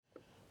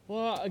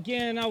Well,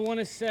 again, I want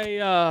to say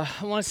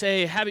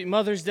Happy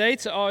Mother's Day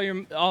to all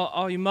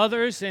you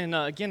mothers, and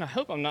again, I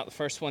hope I'm not the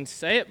first one to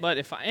say it, but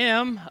if I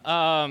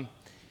am,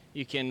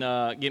 you can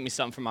get me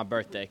something for my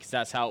birthday, because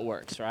that's how it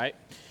works, right?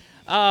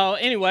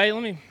 Anyway,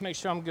 let me make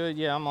sure I'm good.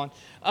 Yeah, I'm on.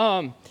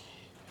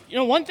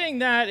 One thing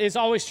that is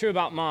always true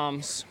about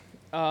moms,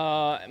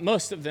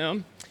 most of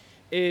them,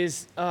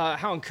 is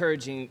how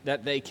encouraging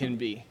that they can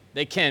be.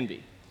 They can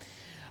be.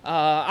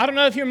 I don't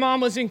know if your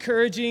mom was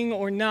encouraging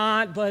or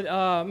not, but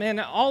man,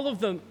 all of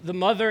the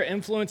mother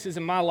influences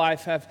in my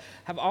life have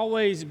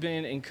always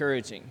been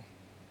encouraging.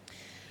 A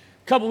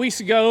couple weeks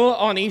ago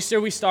on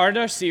Easter, we started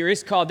our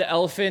series called The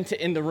Elephant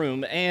in the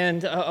Room.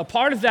 And a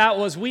part of that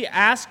was we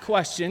asked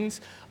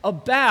questions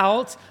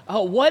about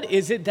what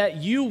is it that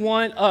you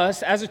want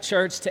us as a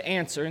church to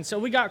answer. And so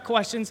we got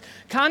questions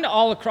kind of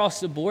all across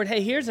the board.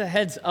 Hey, here's a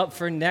heads up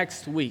for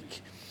next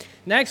week.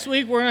 Next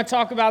week, we're going to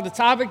talk about the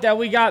topic that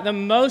we got the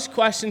most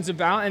questions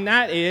about, and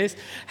that is,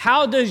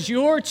 how does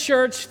your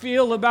church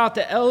feel about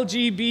the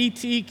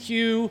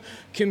LGBTQ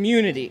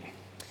community?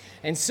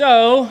 And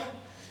so,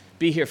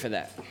 be here for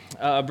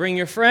that. Bring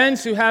your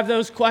friends who have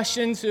those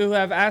questions, who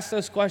have asked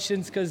those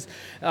questions, because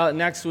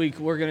next week,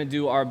 we're going to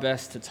do our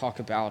best to talk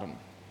about them.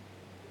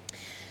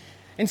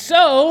 And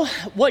so,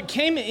 what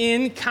came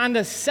in kind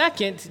of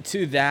second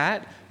to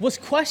that was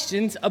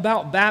questions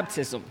about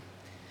baptism.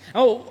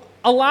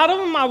 A lot of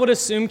them, I would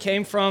assume,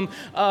 came from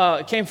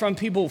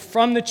people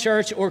from the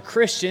church or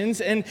Christians,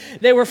 and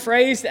they were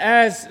phrased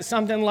as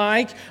something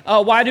like,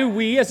 why do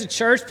we as a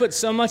church put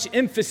so much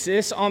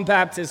emphasis on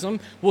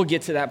baptism? We'll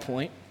get to that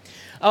point.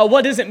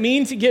 What does it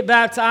mean to get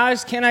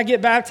baptized? Can I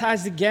get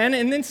baptized again?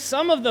 And then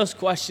some of those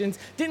questions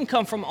didn't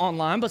come from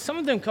online, but some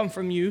of them come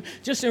from you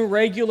just in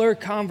regular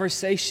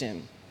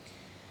conversation.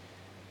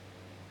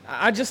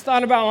 I just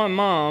thought about my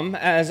mom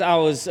as I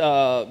was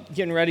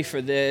getting ready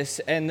for this,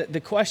 and the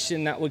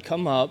question that would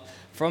come up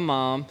from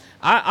mom.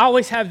 I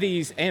always have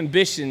these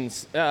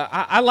ambitions.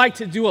 I like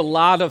to do a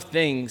lot of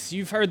things.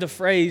 You've heard the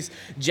phrase,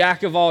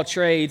 jack of all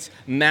trades,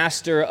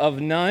 master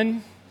of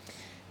none.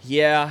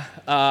 Yeah,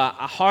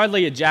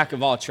 hardly a jack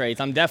of all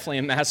trades. I'm definitely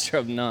a master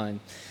of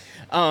none.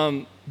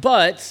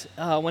 But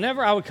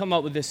whenever I would come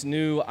up with this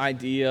new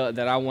idea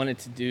that I wanted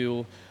to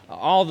do,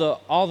 all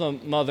the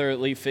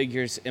motherly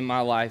figures in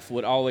my life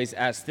would always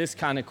ask this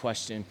kind of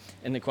question,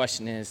 and the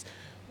question is,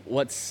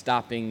 what's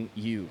stopping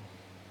you?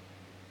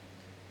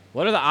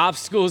 What are the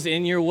obstacles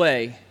in your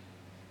way?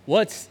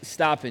 What's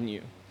stopping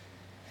you?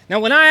 Now,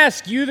 when I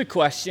ask you the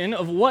question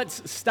of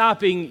what's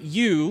stopping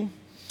you,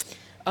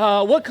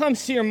 what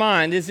comes to your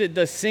mind? Is it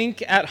the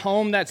sink at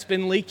home that's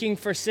been leaking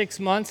for 6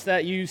 months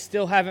that you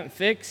still haven't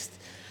fixed?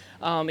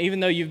 Even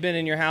though you've been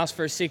in your house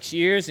for 6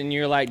 years and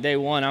you're like, day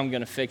one, I'm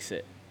going to fix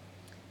it.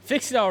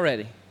 Fix it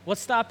already.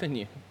 What's stopping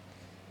you?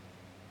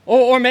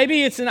 Or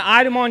maybe it's an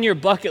item on your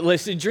bucket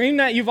list, a dream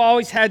that you've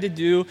always had to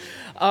do.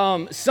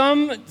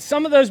 Some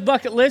of those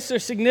bucket lists are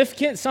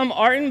significant, some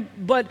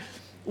aren't, but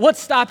what's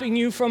stopping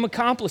you from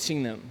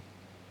accomplishing them?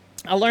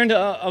 I learned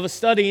of a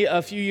study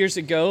a few years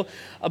ago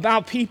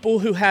about people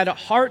who had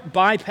heart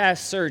bypass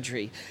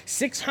surgery.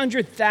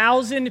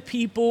 600,000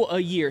 people a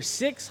year.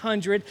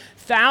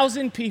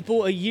 600,000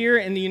 people a year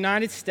in the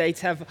United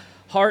States have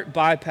heart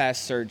bypass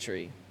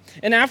surgery.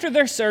 And after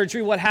their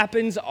surgery, what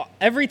happens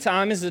every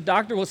time is the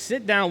doctor will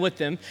sit down with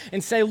them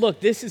and say,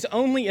 look, this is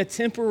only a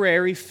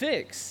temporary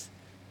fix.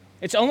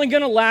 It's only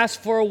going to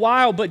last for a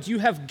while, but you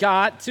have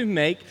got to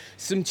make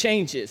some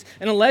changes.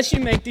 And unless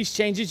you make these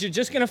changes, you're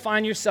just going to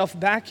find yourself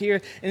back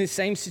here in the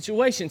same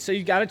situation. So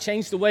you've got to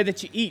change the way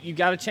that you eat. You've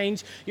got to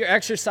change your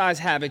exercise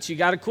habits. You've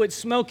got to quit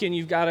smoking.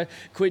 You've got to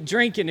quit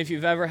drinking. If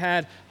you've ever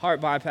had heart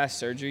bypass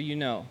surgery, you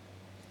know.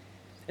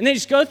 And they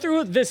just go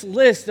through this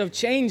list of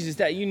changes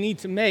that you need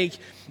to make.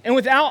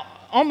 And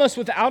almost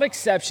without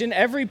exception,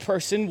 every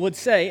person would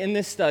say in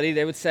this study,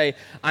 they would say,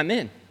 I'm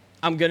in.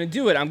 I'm going to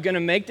do it. I'm going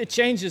to make the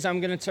changes. I'm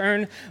going to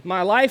turn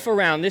my life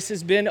around. This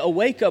has been a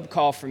wake-up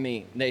call for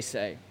me, they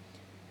say.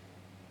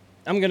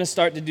 I'm going to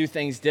start to do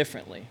things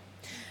differently.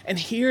 And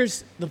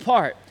here's the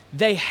part.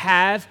 They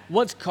have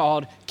what's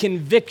called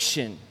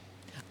conviction.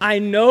 I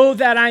know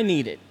that I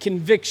need it.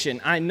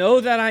 Conviction. I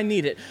know that I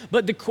need it.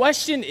 But the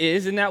question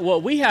is, and that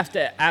what we have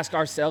to ask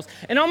ourselves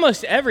in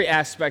almost every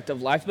aspect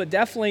of life, but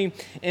definitely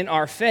in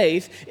our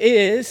faith,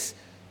 is,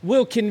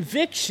 will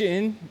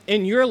conviction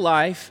in your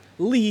life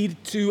lead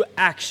to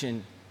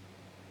action?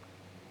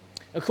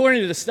 According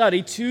to the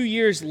study, 2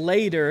 years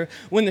later,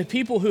 when the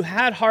people who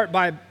had heart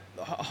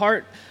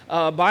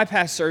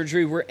bypass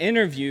surgery were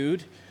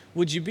interviewed,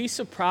 would you be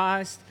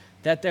surprised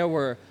that there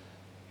were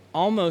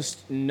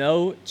almost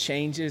no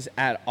changes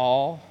at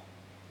all?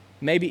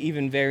 Maybe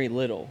even very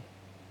little.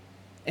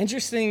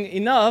 Interesting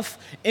enough,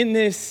 in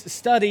this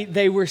study,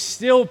 they were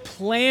still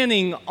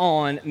planning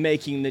on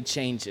making the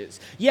changes.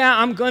 Yeah,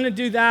 I'm going to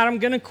do that. I'm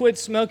going to quit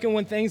smoking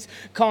when things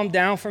calm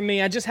down for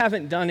me. I just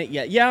haven't done it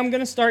yet. Yeah, I'm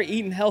going to start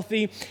eating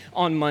healthy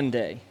on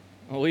Monday.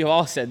 Well, we've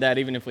all said that,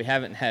 even if we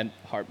haven't had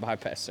heart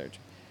bypass surgery.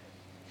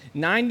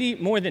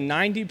 More than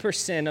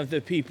 90% of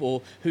the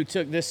people who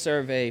took this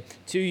survey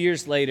 2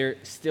 years later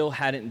still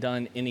hadn't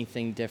done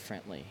anything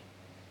differently.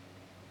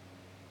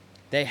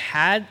 They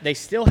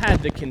still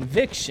had the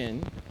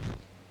conviction,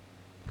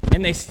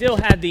 and they still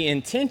had the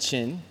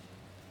intention.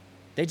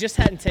 They just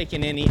hadn't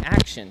taken any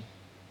action.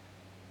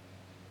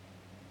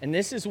 And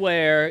this is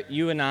where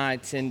you and I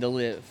tend to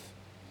live.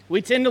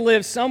 We tend to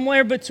live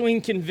somewhere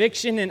between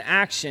conviction and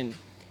action.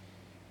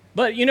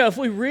 But, if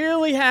we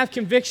really have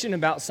conviction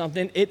about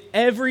something, it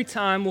every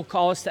time will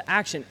call us to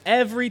action.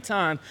 Every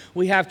time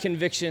we have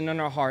conviction in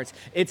our hearts,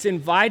 it's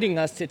inviting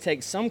us to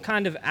take some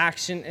kind of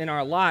action in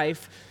our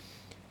life.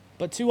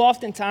 But too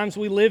often times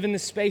we live in the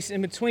space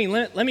in between.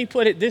 Let me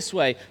put it this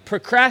way.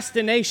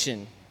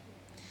 Procrastination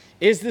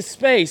is the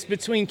space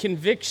between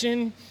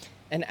conviction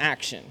and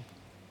action.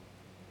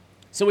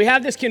 So we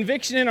have this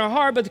conviction in our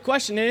heart, but the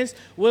question is,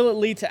 will it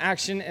lead to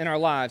action in our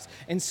lives?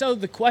 And so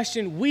the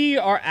question we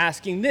are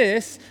asking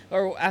this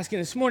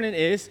morning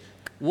is,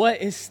 what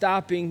is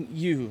stopping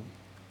you?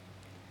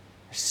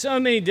 There's so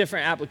many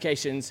different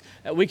applications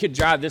that we could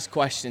drive this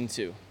question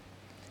to.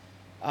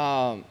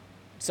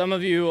 Some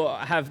of you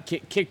have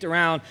kicked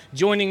around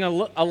joining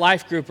a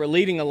life group or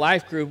leading a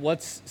life group.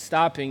 What's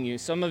stopping you?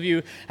 Some of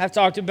you have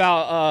talked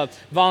about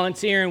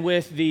volunteering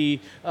with the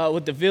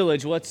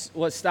village.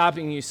 What's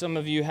stopping you? Some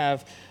of you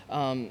have,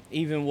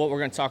 even what we're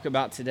going to talk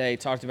about today,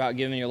 talked about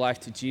giving your life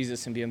to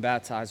Jesus and being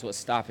baptized. What's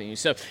stopping you?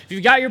 So if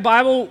you've got your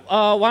Bible,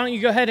 why don't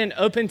you go ahead and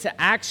open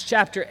to Acts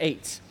chapter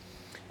 8.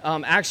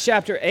 Acts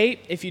chapter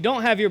 8. If you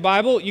don't have your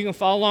Bible, you can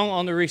follow along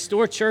on the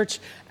Restore Church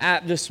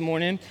app this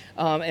morning.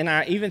 And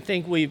I even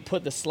think we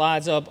put the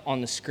slides up on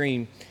the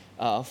screen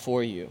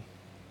for you.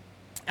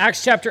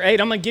 Acts chapter 8,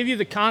 I'm going to give you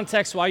the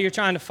context while you're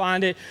trying to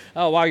find it,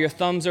 while your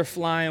thumbs are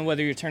flying,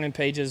 whether you're turning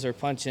pages or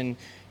punching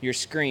your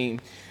screen.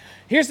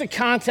 Here's the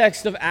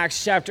context of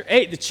Acts chapter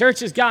 8. The church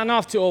has gotten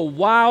off to a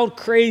wild,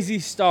 crazy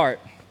start.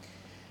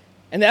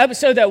 And the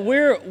episode that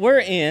we're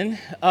in,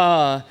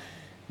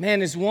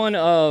 is one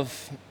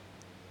of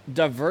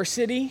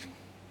diversity,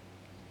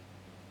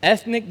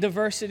 ethnic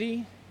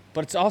diversity,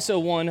 but it's also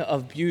one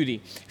of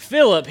beauty.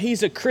 Philip,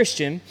 he's a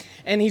Christian,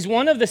 and he's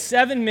one of the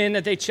 7 men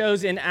that they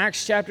chose in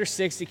Acts chapter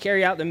 6 to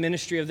carry out the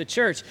ministry of the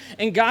church.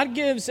 And God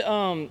gives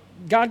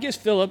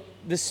Philip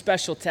this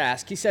special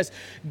task. He says,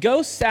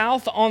 go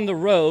south on the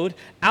road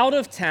out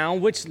of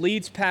town, which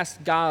leads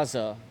past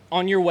Gaza,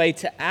 on your way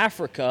to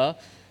Africa,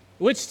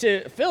 which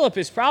to Philip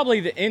is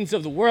probably the ends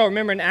of the world.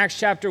 Remember in Acts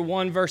chapter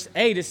 1, verse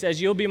 8, it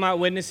says, you'll be my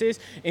witnesses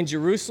in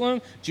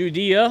Jerusalem,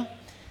 Judea,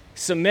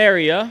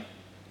 Samaria,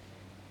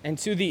 and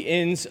to the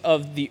ends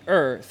of the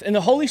earth. And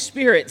the Holy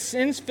Spirit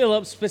sends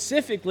Philip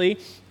specifically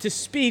to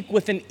speak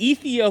with an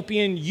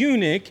Ethiopian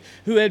eunuch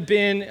who had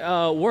been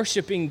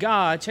worshiping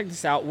God. Check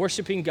this out,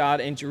 worshiping God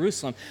in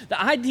Jerusalem.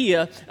 The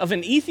idea of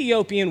an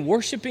Ethiopian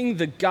worshiping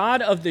the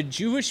God of the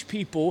Jewish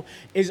people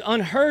is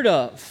unheard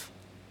of.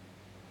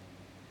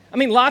 I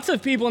mean, lots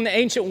of people in the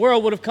ancient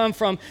world would have come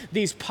from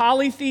these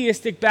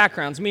polytheistic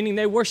backgrounds, meaning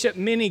they worship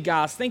many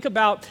gods. Think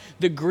about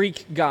the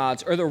Greek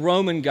gods or the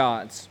Roman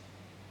gods.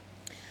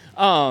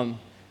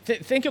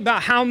 Think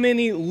about how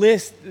many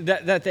lists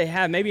that they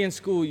have. Maybe in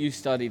school you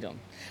studied them.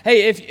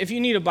 Hey, if you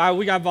need a Bible,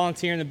 we got a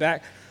volunteer in the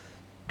back.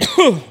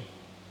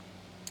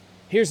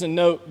 Here's a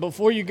note.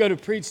 Before you go to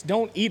preach,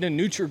 don't eat a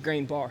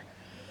Nutri-Grain bar.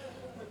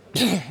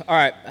 All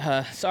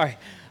right, sorry.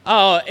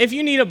 If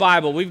you need a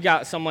Bible, we've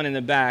got someone in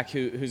the back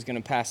who's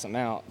going to pass them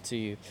out to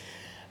you.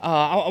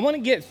 I want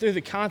to get through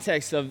the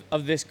context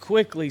of this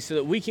quickly so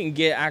that we can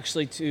get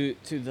actually to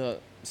the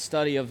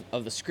study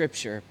of the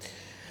Scripture.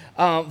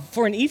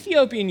 For an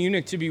Ethiopian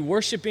eunuch to be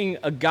worshiping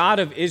a God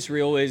of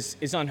Israel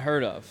is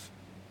unheard of.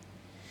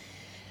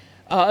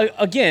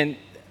 Again,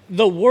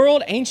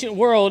 the ancient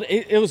world,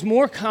 it was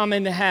more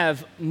common to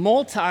have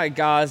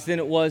multi-gods than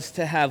it was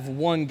to have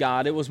one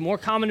God. It was more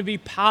common to be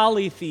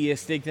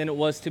polytheistic than it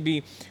was to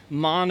be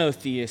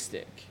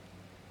monotheistic.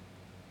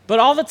 But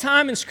all the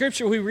time in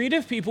Scripture, we read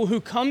of people who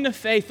come to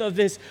faith of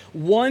this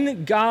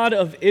one God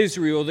of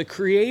Israel, the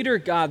Creator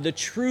God, the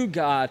true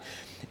God.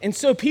 And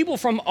so people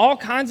from all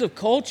kinds of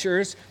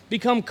cultures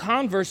become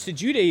converts to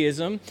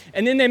Judaism,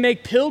 and then they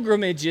make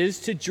pilgrimages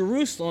to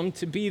Jerusalem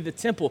to be the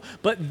temple.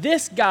 But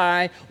this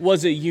guy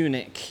was a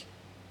eunuch.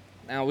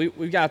 Now,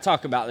 we've got to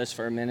talk about this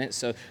for a minute,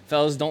 so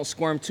fellas, don't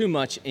squirm too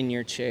much in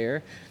your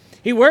chair.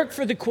 He worked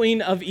for the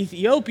Queen of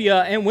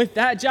Ethiopia, and with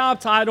that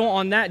job title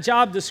on that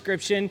job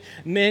description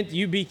meant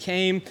you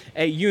became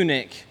a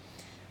eunuch.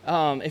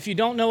 If you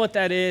don't know what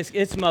that is,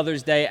 it's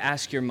Mother's Day.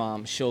 Ask your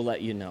mom. She'll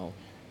let you know.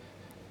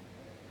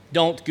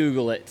 Don't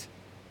Google it.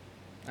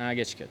 I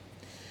guess you could.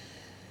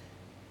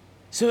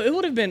 So it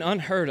would have been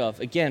unheard of,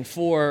 again,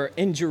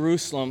 in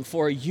Jerusalem,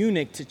 for a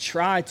eunuch to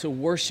try to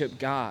worship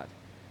God.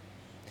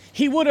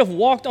 He would have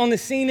walked on the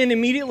scene and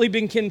immediately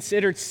been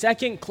considered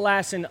second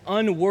class and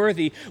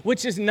unworthy,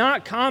 which is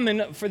not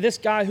common for this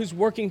guy who's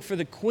working for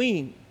the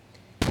queen.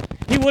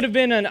 He would have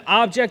been an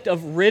object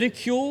of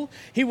ridicule.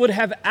 He would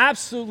have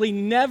absolutely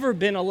never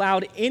been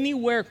allowed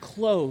anywhere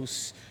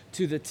close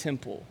to the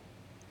temple.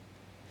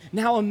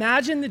 Now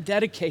imagine the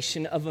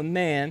dedication of a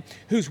man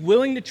who's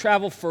willing to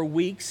travel for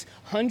weeks,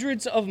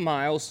 hundreds of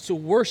miles to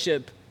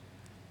worship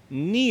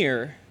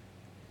near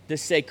the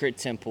sacred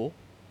temple,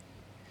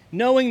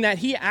 knowing that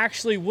he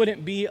actually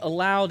wouldn't be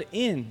allowed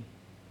in.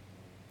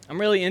 I'm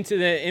really into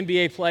the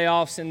NBA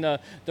playoffs, and the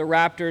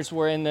Raptors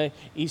were in the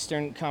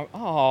Eastern Conference.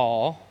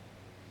 Oh,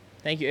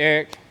 thank you,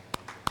 Eric.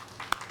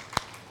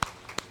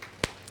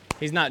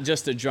 He's not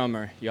just a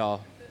drummer,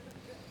 y'all.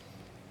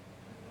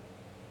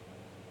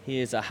 He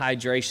is a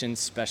hydration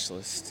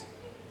specialist.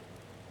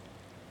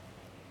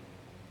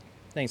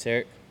 Thanks,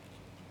 Eric.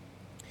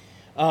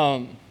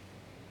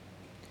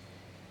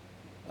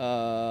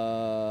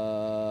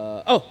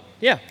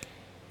 Yeah.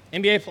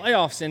 NBA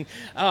playoffs, and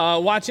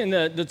watching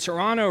the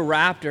Toronto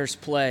Raptors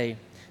play.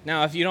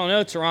 Now, if you don't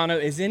know, Toronto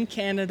is in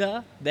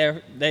Canada.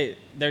 Their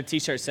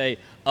t-shirts say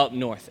up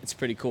north. It's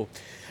pretty cool.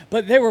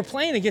 But they were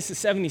playing against the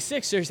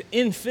 76ers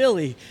in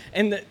Philly,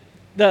 and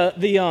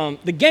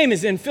the game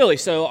is in Philly,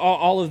 so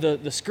all of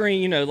the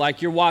screen,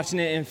 like you're watching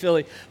it in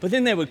Philly. But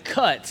then they would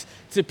cut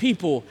to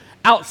people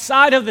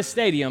outside of the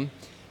stadium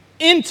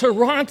in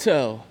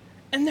Toronto.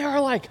 And there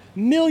are like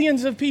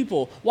millions of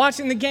people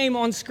watching the game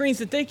on screens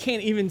that they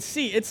can't even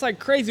see. It's like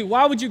crazy.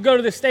 Why would you go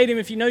to the stadium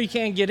if you know you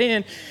can't get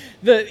in?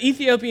 The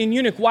Ethiopian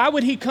eunuch, why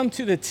would he come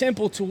to the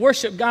temple to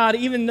worship God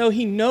even though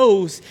he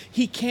knows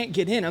he can't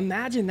get in?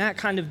 Imagine that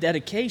kind of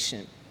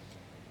dedication.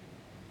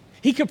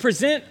 He could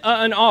present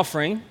an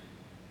offering.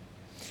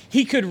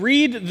 He could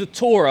read the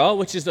Torah,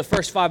 which is the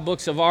first 5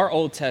 books of our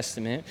Old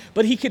Testament,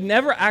 but he could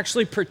never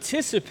actually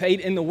participate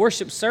in the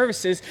worship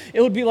services.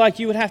 It would be like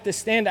you would have to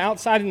stand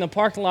outside in the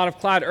parking lot of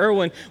Clyde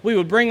Irwin. We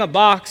would bring a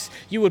box,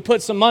 you would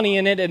put some money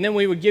in it, and then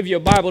we would give you a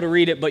Bible to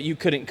read it, but you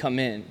couldn't come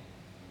in.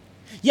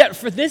 Yet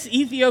for this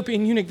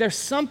Ethiopian eunuch, there's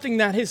something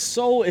that his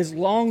soul is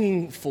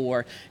longing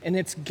for, and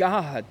it's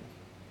God.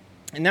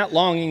 And that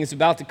longing is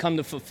about to come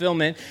to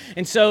fulfillment.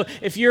 And so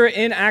if you're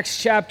in Acts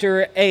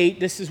chapter 8,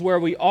 this is where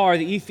we are.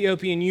 The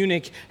Ethiopian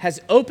eunuch has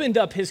opened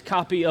up his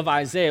copy of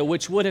Isaiah,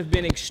 which would have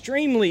been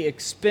extremely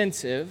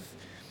expensive.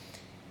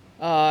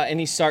 And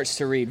he starts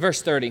to read.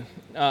 Verse 30,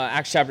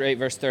 Acts chapter 8,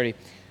 verse 30.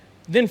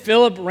 Then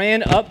Philip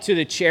ran up to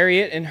the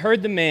chariot and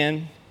heard the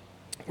man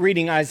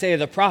reading Isaiah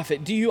the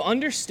prophet. "Do you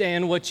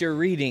understand what you're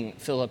reading?"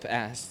 Philip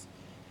asked.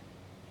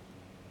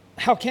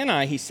 "How can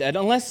I," he said,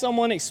 "unless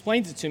someone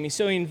explains it to me?"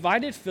 So he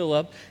invited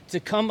Philip to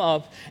come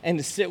up and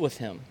to sit with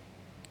him.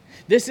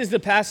 This is the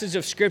passage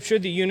of Scripture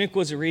the eunuch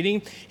was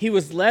reading. "He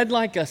was led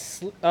like a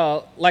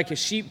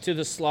sheep to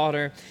the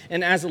slaughter,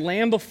 and as a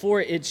lamb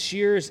before its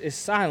shearers is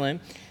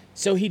silent,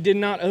 so he did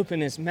not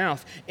open his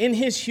mouth. In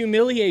his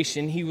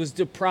humiliation he was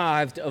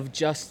deprived of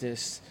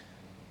justice.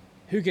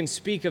 Who can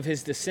speak of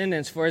his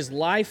descendants? For his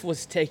life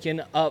was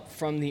taken up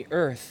from the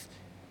earth."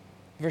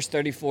 Verse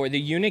 34, the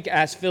eunuch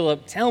asked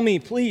Philip, "Tell me,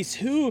 please,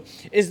 who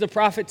is the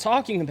prophet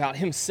talking about?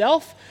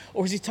 Himself,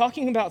 or is he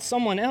talking about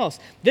someone else?"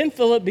 Then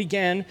Philip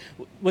began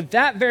with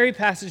that very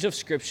passage of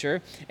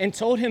Scripture and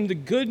told him the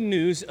good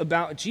news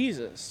about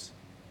Jesus.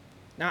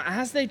 Now,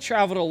 as they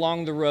traveled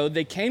along the road,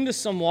 they came to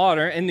some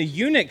water, and the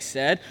eunuch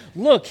said,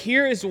 "Look,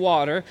 here is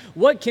water.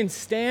 What can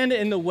stand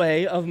in the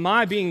way of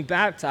my being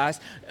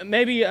baptized?"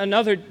 Maybe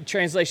another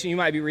translation you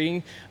might be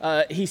reading,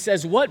 he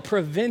says, "What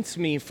prevents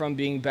me from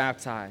being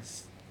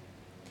baptized?"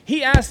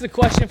 He asked the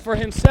question for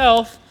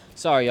himself.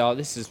 Sorry, y'all,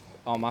 this is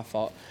all my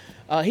fault.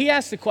 He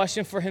asked the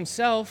question for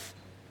himself,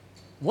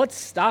 what's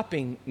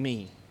stopping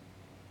me?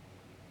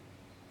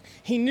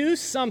 He knew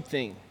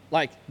something,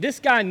 like this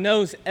guy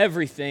knows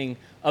everything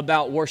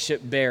about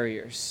worship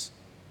barriers.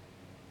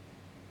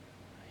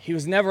 He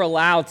was never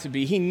allowed to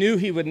be. He knew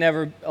he would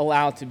never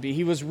allowed to be.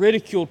 He was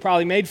ridiculed,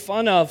 probably made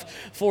fun of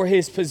for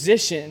his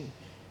position.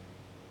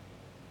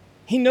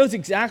 He knows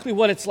exactly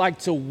what it's like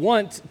to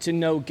want to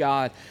know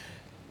God.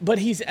 But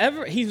he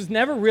was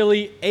never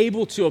really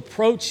able to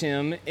approach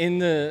him in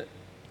the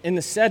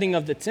setting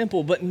of the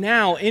temple. But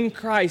now in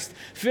Christ,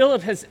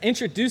 Philip has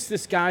introduced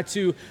this guy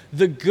to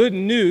the good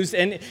news.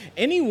 And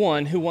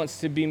anyone who wants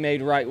to be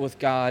made right with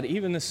God,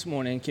 even this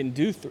morning, can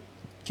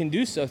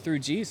do so through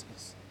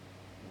Jesus.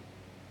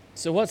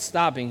 So what's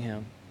stopping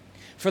him?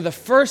 For the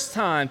first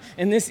time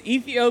in this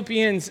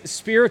Ethiopian's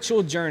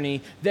spiritual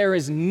journey, there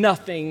is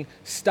nothing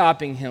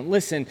stopping him.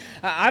 Listen,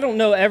 I don't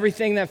know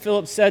everything that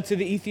Philip said to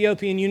the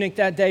Ethiopian eunuch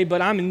that day,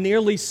 but I'm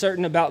nearly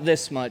certain about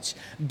this much.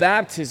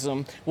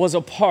 Baptism was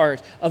a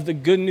part of the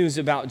good news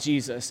about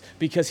Jesus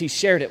because he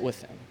shared it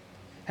with him.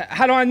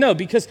 How do I know?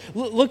 Because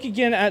look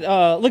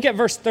at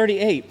verse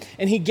 38.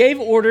 "And he gave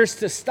orders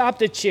to stop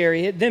the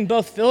chariot. Then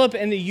both Philip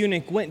and the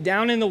eunuch went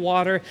down in the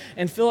water,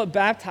 and Philip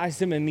baptized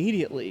him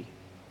immediately.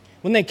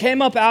 When they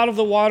came up out of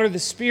the water, the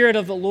Spirit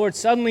of the Lord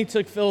suddenly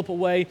took Philip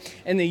away,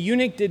 and the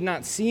eunuch did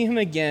not see him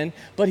again,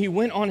 but he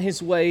went on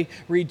his way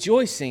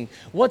rejoicing."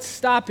 What's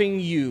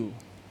stopping you?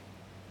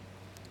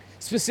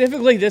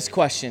 Specifically this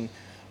question.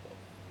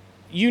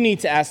 You need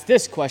to ask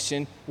this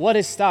question: what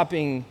is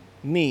stopping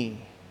me?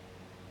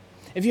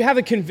 If you have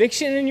a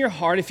conviction in your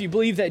heart, if you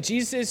believe that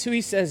Jesus is who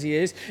he says he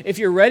is, if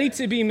you're ready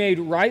to be made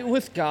right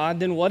with God,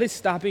 then what is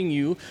stopping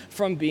you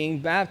from being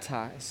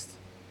baptized?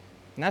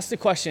 And that's the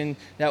question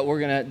that we're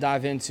going to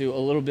dive into a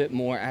little bit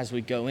more as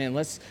we go in.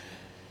 Let's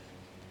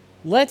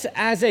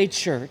as a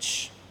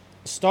church,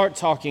 start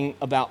talking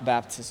about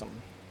baptism.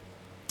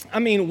 I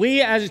mean,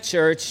 we as a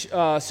church,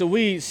 so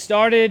we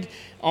started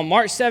on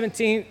March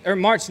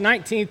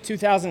 19th,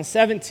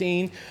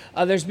 2017.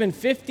 There's been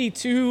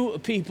 52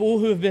 people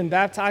who have been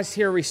baptized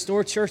here at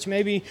Restore Church.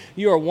 Maybe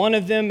you are one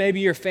of them. Maybe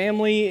your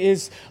family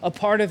is a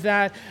part of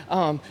that.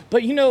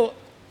 But you know,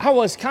 I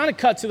was kind of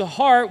cut to the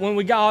heart when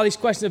we got all these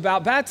questions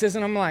about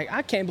baptism. I'm like,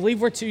 I can't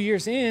believe we're 2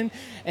 years in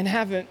and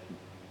haven't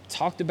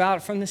talked about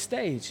it from the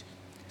stage.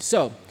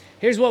 So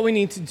here's what we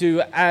need to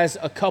do as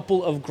a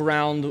couple of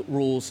ground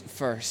rules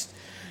first.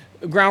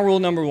 Ground rule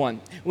number one,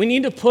 we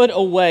need to put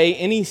away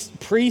any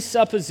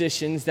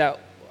presuppositions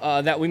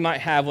that we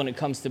might have when it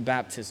comes to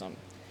baptism.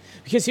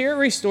 Because here at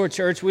Restore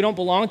Church, we don't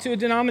belong to a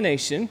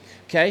denomination,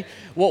 okay?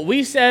 What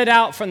we set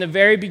out from the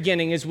very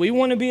beginning is we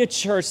want to be a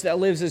church that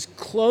lives as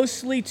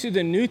closely to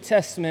the New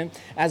Testament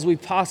as we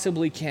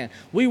possibly can.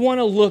 We want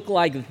to look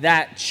like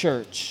that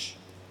church.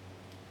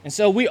 And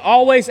so we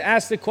always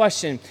ask the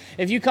question,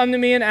 if you come to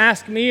me and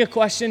ask me a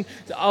question,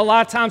 a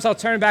lot of times I'll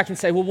turn back and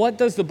say, well, what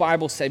does the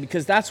Bible say?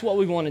 Because that's what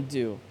we want to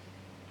do.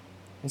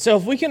 And so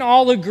if we can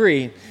all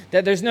agree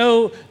that there's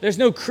no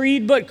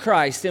creed but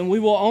Christ and we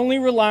will only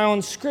rely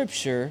on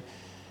Scripture,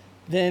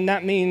 then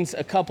that means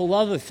a couple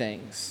other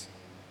things.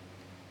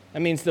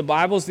 That means the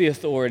Bible's the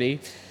authority,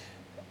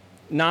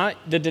 not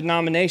the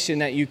denomination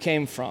that you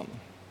came from.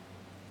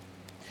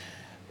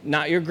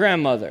 Not your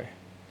grandmother.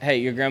 Hey,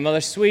 your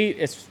grandmother's sweet.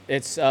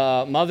 It's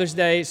Mother's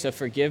Day, so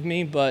forgive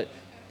me, but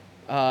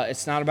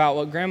it's not about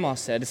what Grandma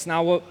said. It's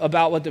not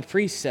about what the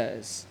priest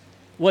says.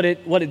 What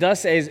it does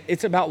say is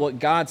it's about what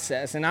God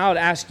says. And I would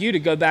ask you to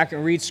go back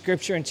and read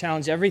Scripture and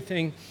challenge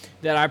everything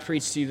that I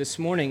preached to you this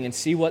morning and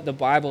see what the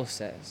Bible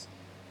says.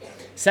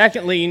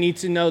 Secondly, you need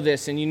to know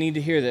this and you need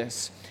to hear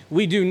this.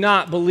 We do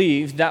not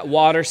believe that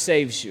water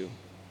saves you.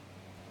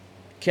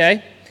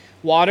 Okay?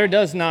 Water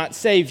does not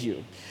save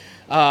you.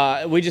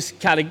 We just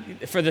kind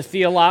of, for the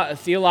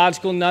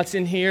theological nuts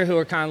in here who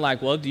are kind of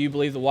like, well, do you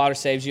believe the water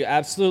saves you?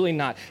 Absolutely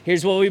not.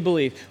 Here's what we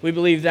believe. We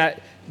believe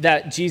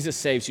that Jesus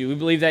saves you. We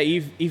believe that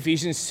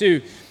Ephesians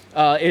 2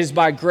 is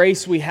by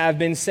grace we have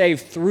been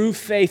saved through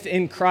faith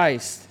in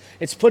Christ.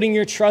 It's putting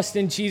your trust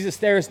in Jesus.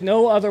 There is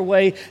no other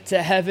way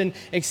to heaven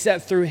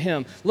except through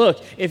him. Look,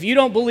 if you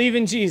don't believe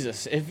in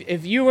Jesus,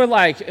 if you were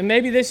like, and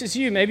maybe this is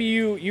you, maybe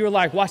you were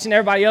like watching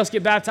everybody else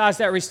get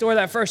baptized at Restore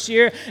that first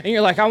year, and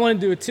you're like, I want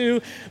to do it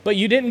too, but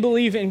you didn't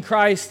believe in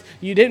Christ,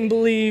 you didn't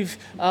believe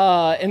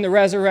in the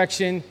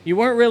resurrection, you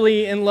weren't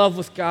really in love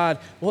with God,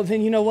 well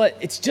then you know what?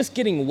 It's just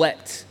getting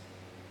wet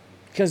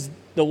because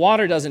the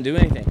water doesn't do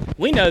anything.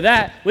 We know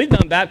that. We've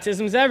done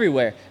baptisms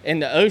everywhere. In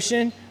the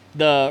ocean,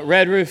 the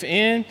Red Roof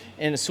Inn,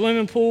 in the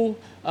swimming pool.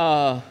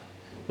 One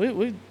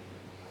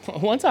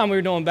time we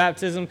were doing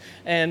baptism,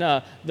 and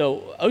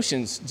the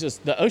ocean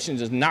just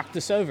knocked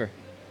us over.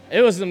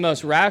 It was the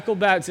most radical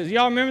baptism.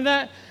 Y'all remember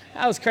that?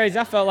 That was crazy.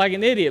 I felt like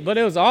an idiot, but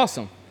it was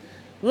awesome.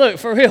 Look,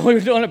 for real, we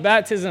were doing a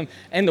baptism,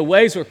 and the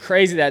waves were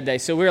crazy that day.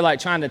 So we were like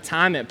trying to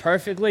time it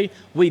perfectly.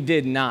 We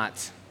did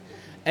not.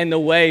 And the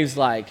waves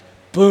like,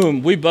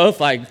 boom, we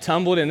both like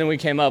tumbled, and then we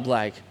came up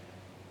like,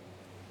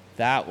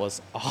 that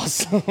was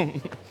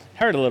awesome.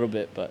 Hurt a little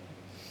bit,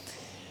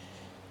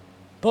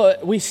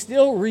 but we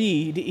still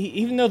read,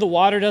 even though the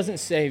water doesn't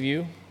save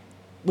you,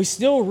 we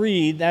still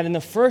read that in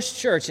the first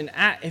church, and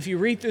if you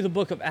read through the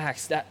book of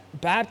Acts, that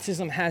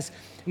baptism has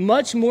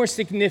much more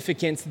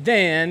significance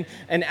than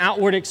an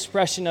outward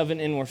expression of an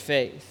inward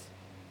faith.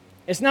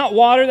 It's not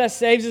water that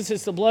saves us,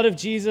 it's the blood of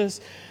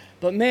Jesus,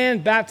 but man,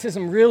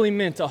 baptism really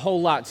meant a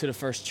whole lot to the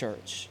first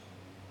church.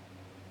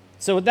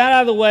 So with that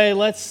out of the way,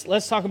 let's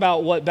talk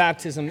about what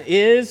baptism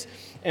is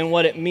and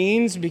what it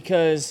means,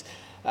 because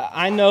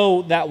I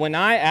know that when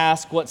I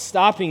ask what's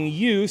stopping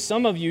you,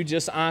 some of you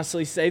just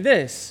honestly say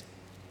this: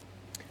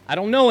 I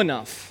don't know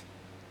enough.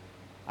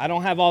 I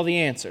don't have all the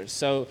answers.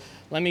 So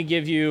let me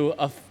give you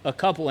a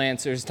couple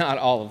answers, not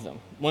all of them.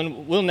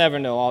 We'll never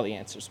know all the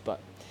answers, but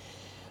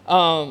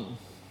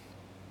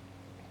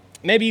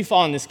maybe you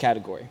fall in this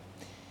category.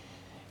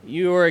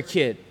 You were a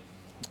kid,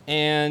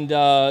 and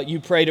you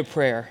prayed a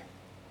prayer.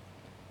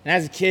 And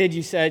as a kid,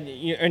 you said,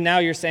 or now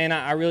you're saying,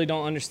 I really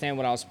don't understand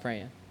what I was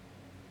praying.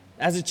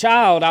 As a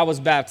child, I was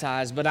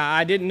baptized, but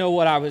I didn't know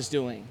what I was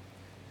doing.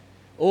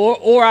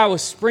 Or I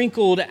was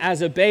sprinkled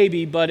as a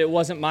baby, but it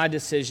wasn't my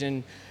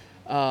decision,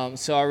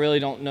 so I really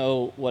don't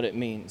know what it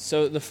means.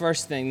 So the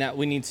first thing that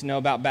we need to know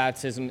about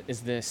baptism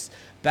is this: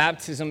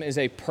 baptism is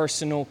a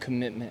personal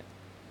commitment.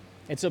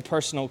 It's a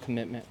personal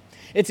commitment.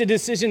 It's a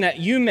decision that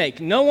you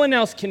make. No one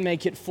else can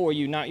make it for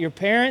you, not your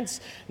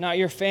parents, not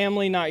your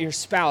family, not your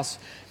spouse.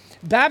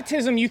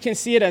 Baptism, you can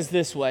see it as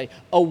this way: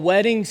 a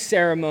wedding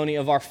ceremony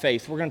of our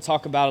faith. We're going to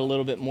talk about it a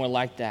little bit more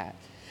like that.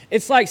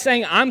 It's like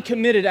saying I'm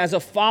committed as a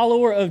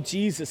follower of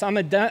Jesus. I'm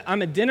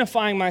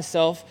identifying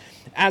myself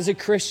as a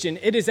Christian.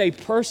 It is a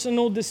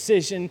personal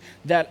decision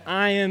that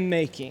I am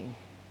making.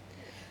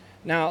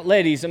 Now,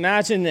 ladies,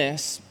 imagine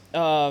this.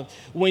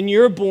 when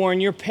you're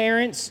born, your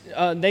parents,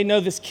 they know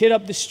this kid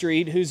up the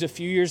street who's a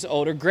few years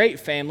older, great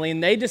family,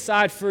 and they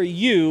decide for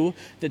you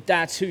that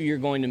that's who you're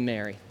going to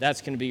marry.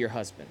 That's going to be your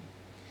husband.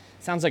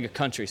 Sounds like a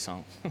country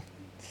song.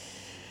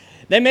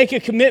 They make a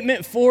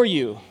commitment for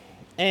you.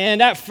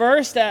 And at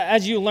first,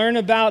 as you learn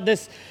about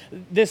this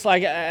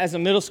like as a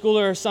middle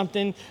schooler or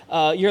something,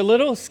 you're a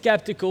little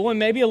skeptical and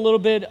maybe a little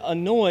bit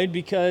annoyed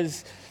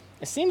because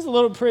it seems a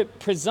little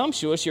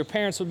presumptuous your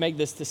parents would make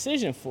this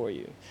decision for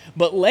you.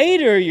 But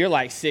later, you're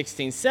like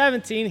 16,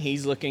 17,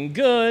 he's looking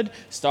good,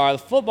 star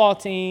of the football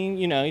team,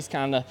 he's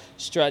kind of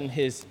strutting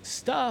his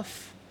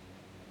stuff.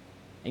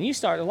 And you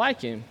start to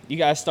like him. You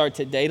guys start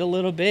to date a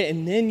little bit,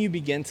 and then you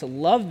begin to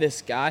love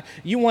this guy.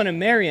 You want to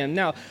marry him.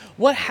 Now,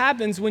 what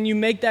happens when you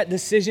make that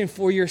decision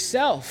for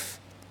yourself?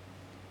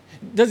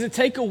 Does it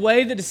take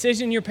away the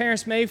decision your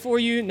parents made for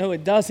you? No,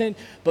 it doesn't.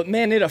 But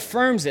man, it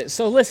affirms it.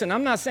 So listen,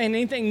 I'm not saying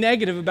anything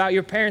negative about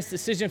your parents'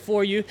 decision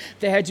for you.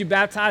 They had you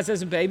baptized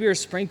as a baby or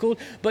sprinkled.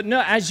 But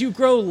no, as you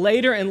grow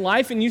later in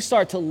life and you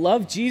start to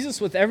love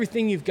Jesus with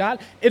everything you've got,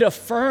 it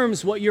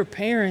affirms what your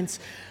parents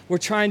were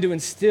trying to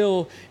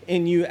instill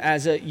in you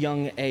as a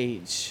young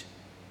age.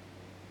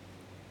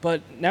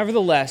 But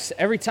nevertheless,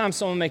 every time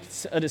someone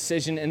makes a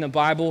decision in the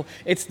Bible,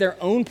 it's their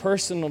own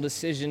personal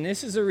decision.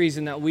 This is the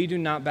reason that we do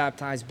not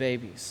baptize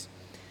babies.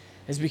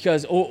 It's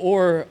because,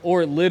 or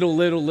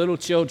little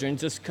children,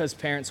 just because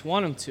parents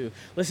want them to.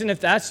 Listen, if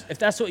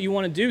that's what you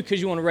want to do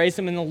because you want to raise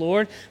them in the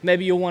Lord,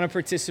 maybe you'll want to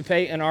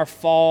participate in our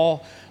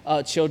fall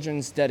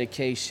children's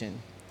dedication.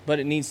 But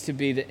it needs to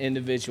be the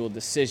individual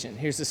decision.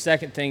 Here's the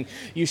second thing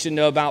you should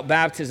know about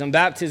baptism.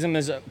 Baptism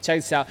check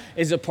this out,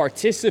 is a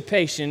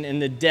participation in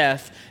the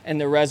death and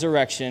the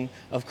resurrection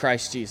of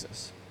Christ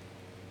Jesus.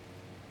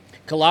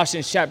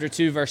 Colossians chapter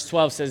 2, verse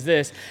 12 says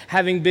this,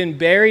 having been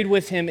buried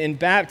with him in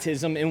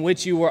baptism, in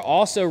which you were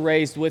also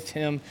raised with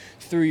him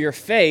through your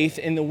faith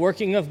in the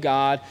working of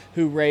God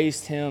who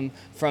raised him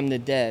from the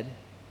dead.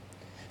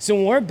 So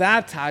when we're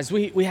baptized,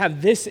 we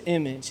have this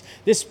image,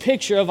 this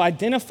picture of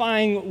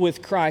identifying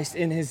with Christ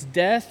in his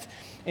death,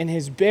 in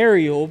his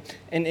burial,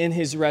 and in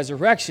his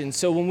resurrection.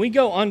 So when we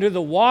go under the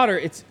water,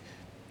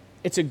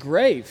 it's a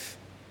grave.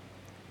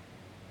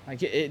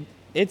 Like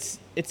it's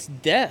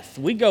death.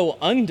 We go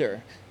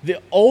under.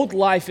 The old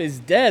life is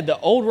dead. The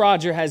old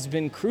Roger has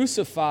been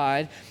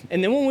crucified.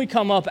 And then when we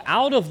come up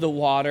out of the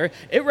water,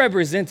 it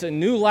represents a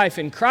new life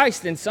in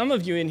Christ. And some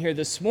of you in here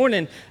this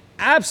morning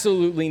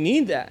absolutely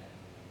need that.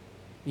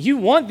 You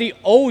want the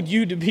old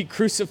you to be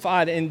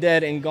crucified and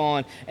dead and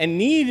gone and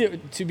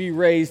need to be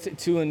raised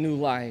to a new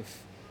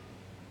life.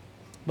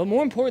 But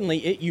more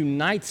importantly, it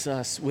unites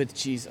us with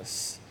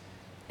Jesus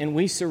and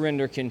we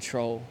surrender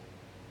control.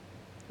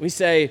 We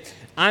say,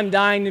 I'm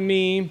dying to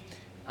me,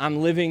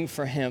 I'm living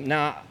for him.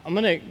 Now, I'm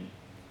going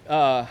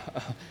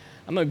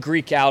to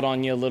Greek out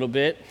on you a little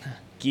bit.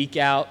 Geek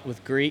out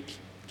with Greek.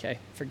 Okay,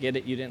 forget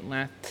it, you didn't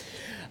laugh.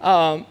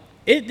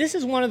 This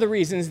is one of the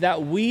reasons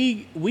that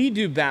we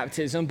do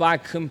baptism by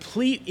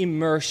complete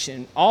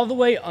immersion, all the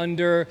way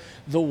under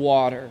the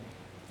water.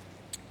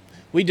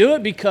 We do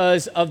it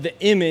because of the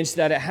image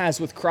that it has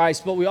with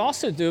Christ, but we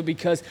also do it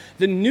because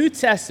the New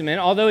Testament,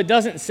 although it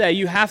doesn't say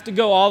you have to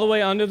go all the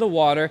way under the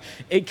water,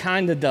 it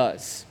kind of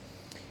does.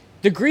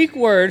 The Greek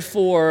word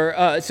for,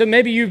 so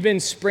maybe you've been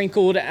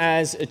sprinkled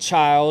as a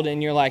child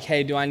and you're like,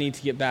 hey, do I need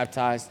to get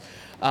baptized?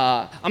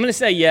 I'm going to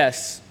say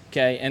yes,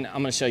 okay, and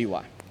I'm going to show you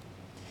why.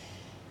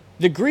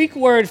 The Greek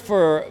word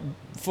for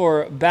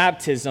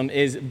baptism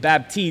is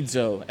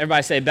baptizo.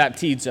 Everybody say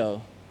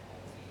baptizo.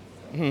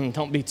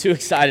 Don't be too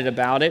excited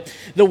about it.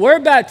 The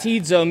word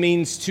baptizo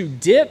means to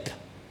dip,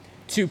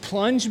 to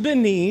plunge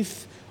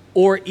beneath,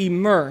 or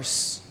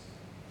immerse.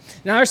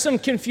 Now, there's some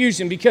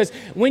confusion because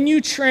when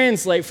you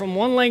translate from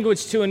one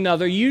language to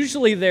another,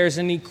 usually there's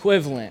an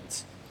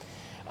equivalent.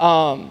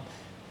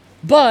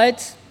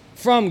 But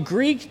from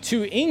Greek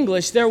to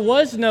English,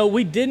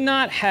 we did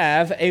not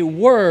have a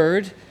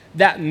word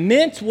that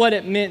meant what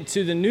it meant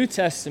to the New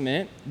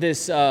Testament,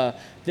 this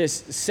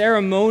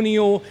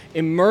ceremonial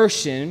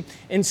immersion.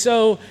 And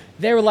so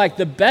they were like,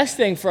 the best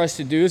thing for us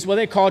to do is what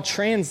they call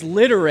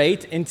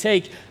transliterate and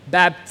take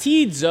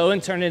baptizo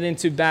and turn it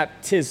into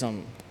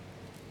baptism.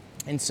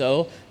 And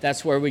so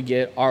that's where we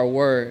get our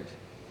word.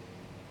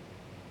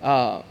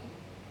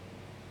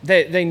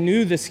 They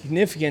knew the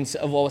significance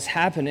of what was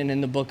happening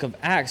in the book of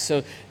Acts.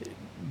 So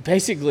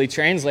basically,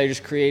 translators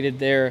created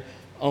their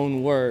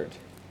own word.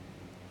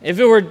 If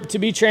it were to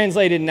be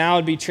translated now, it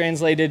would be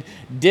translated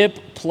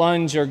dip,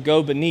 plunge, or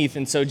go beneath.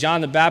 And so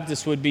John the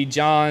Baptist would be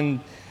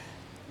John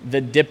the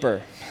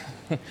Dipper,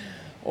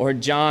 or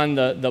John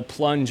the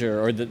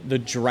Plunger, or the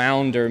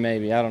Drownder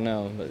maybe. I don't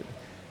know, but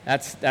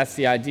that's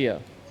the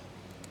idea.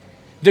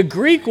 The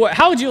Greek word,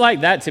 how would you like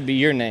that to be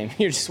your name?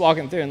 You're just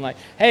walking through and like,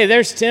 hey,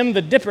 there's Tim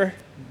the Dipper.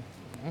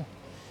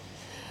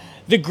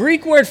 The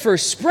Greek word for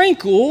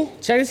sprinkle,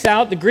 check this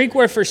out, the Greek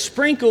word for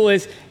sprinkle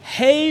is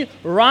Herantizo.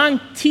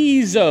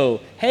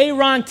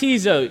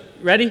 Herantizo.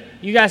 Ready?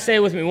 You guys say it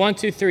with me. 1,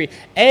 2, 3.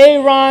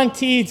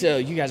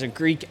 Herantizo. You guys are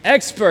Greek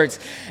experts.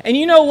 And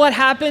you know what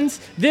happens?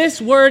 This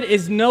word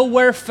is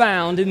nowhere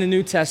found in the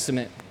New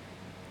Testament.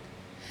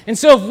 And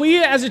so if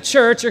we as a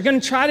church are going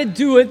to try to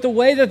do it the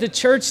way that the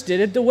church did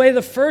it, the way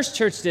the first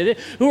church did it,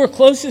 who were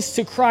closest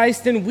to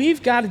Christ, then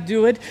we've got to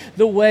do it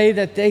the way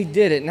that they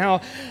did it. Now,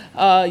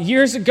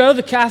 years ago,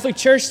 the Catholic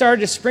Church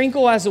started to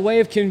sprinkle as a way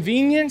of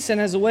convenience and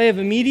as a way of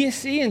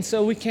immediacy, and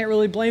so we can't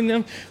really blame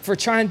them for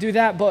trying to do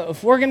that. But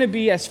if we're going to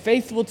be as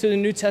faithful to the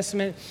New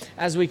Testament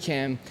as we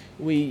can,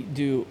 we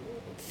do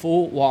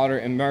full water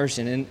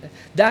immersion. And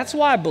that's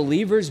why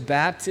believers'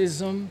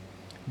 baptism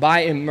by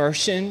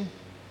immersion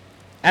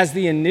as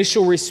the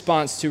initial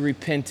response to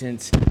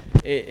repentance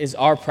is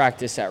our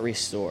practice at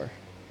Restore.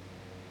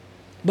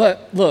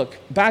 But look,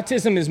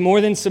 baptism is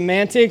more than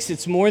semantics.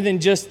 It's more than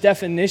just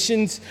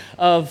definitions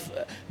of,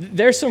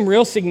 there's some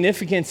real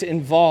significance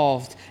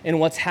involved in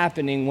what's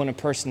happening when a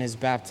person is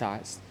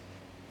baptized.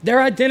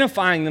 They're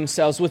identifying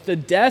themselves with the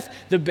death,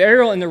 the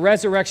burial, and the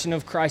resurrection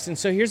of Christ. And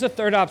so here's a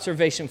third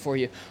observation for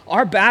you.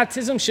 Our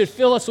baptism should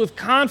fill us with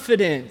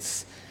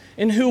confidence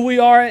in who we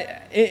are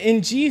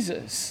in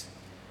Jesus.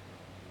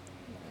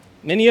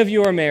 Many of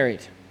you are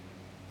married,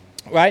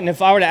 right? And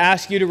if I were to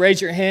ask you to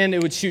raise your hand,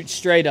 it would shoot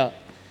straight up.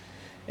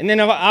 And then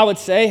I would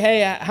say,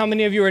 hey, how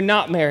many of you are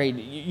not married?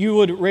 You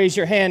would raise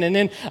your hand. And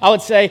then I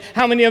would say,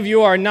 how many of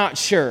you are not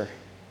sure?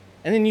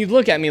 And then you'd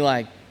look at me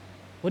like,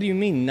 what do you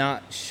mean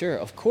not sure?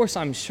 Of course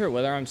I'm sure,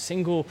 whether I'm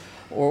single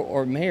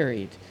or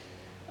married.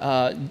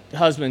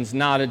 Husbands,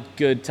 not a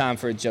good time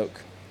for a joke.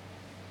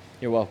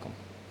 You're welcome.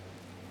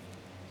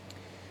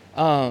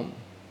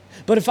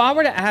 But if I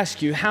were to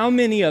ask you, how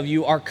many of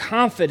you are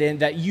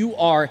confident that you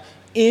are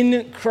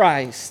in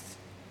Christ,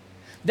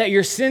 that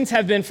your sins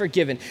have been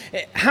forgiven?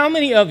 How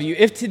many of you,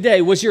 if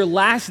today was your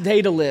last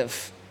day to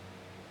live,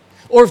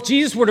 or if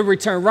Jesus were to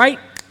return right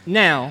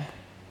now,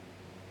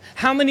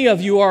 how many of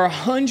you are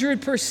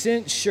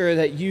 100% sure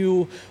that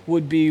you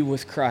would be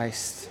with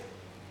Christ?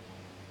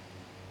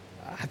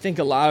 I think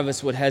a lot of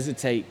us would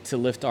hesitate to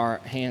lift our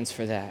hands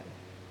for that.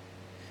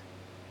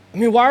 I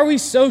mean, why are we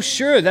so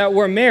sure that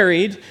we're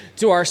married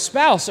to our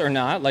spouse or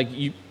not? Like,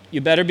 you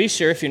better be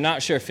sure. If you're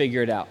not sure,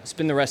 figure it out.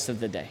 Spend the rest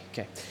of the day,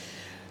 okay?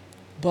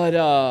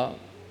 But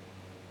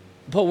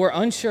we're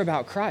unsure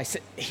about Christ.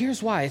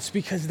 Here's why. It's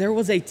because there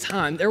was a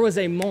time, there was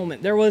a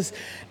moment, there was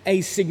a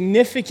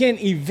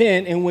significant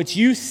event in which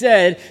you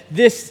said,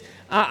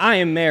 I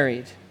am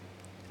married.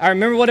 I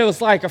remember what it was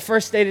like. I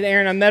first dated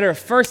Erin. I met her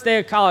first day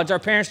of college. Our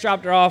parents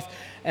dropped her off,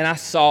 and I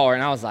saw her,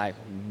 and I was like,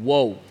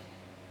 whoa.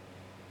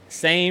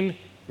 Same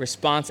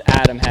response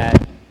Adam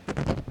had.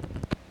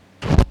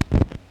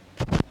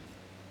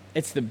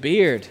 It's the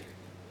beard.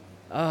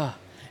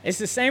 It's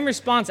the same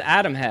response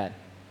Adam had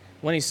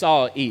when he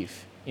saw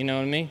Eve. You know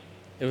what I mean?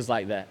 It was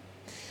like that.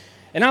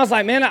 And I was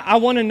like, man, I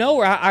want to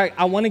know her.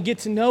 I want to get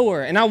to know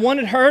her. And I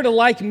wanted her to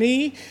like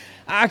me.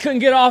 I couldn't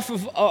get off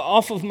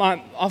of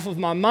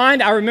my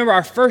mind. I remember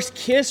our first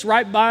kiss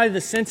right by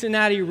the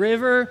Cincinnati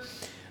River,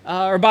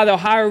 or by the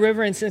Ohio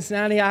River in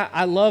Cincinnati.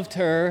 I loved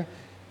her,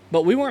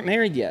 but we weren't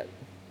married yet.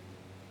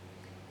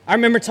 I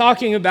remember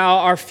talking about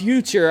our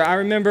future. I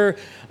remember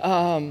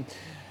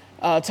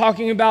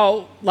talking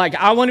about, like,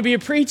 I want to be a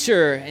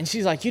preacher. And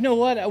she's like, you know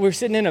what? We're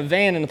sitting in a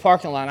van in the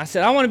parking lot. I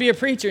said, I want to be a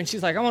preacher. And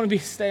she's like, I want to be a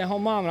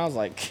stay-at-home mom. And I was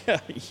like,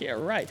 yeah,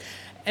 right.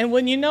 And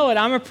when you know it,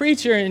 I'm a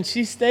preacher, and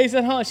she stays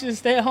at home. She's a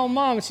stay-at-home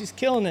mom, and she's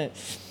killing it.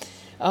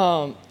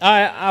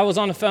 I was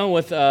on the phone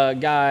with a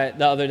guy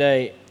the other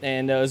day,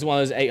 and it was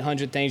one of those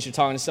 800 things you're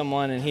talking to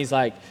someone, and he's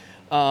like,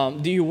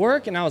 do you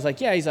work? And I was like,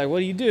 yeah. He's like, what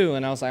do you do?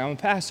 And I was like, I'm a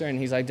pastor. And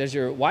he's like, does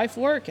your wife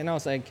work? And I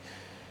was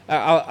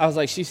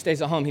like, she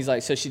stays at home. He's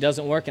like, so she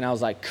doesn't work? And I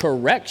was like,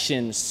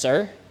 correction,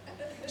 sir.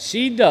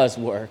 She does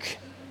work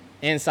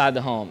inside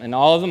the home. And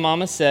all of the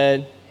mamas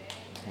said,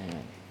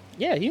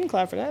 yeah, you can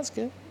clap for that. That's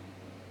good.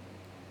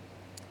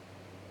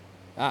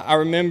 I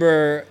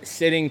remember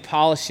sitting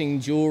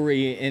polishing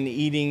jewelry and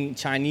eating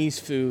Chinese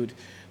food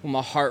with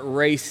my heart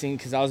racing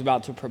because I was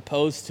about to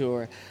propose to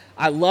her.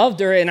 I loved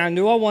her, and I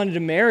knew I wanted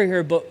to marry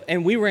her,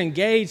 and we were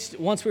engaged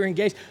once we were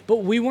engaged, but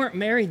we weren't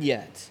married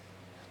yet.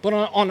 But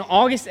on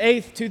August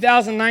 8th,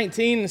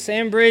 2019, in the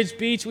Sandbridge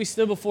Beach, we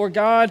stood before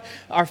God,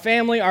 our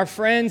family, our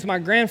friends. My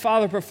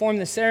grandfather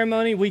performed the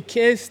ceremony. We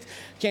kissed.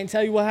 Can't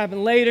tell you what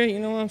happened later, you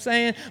know what I'm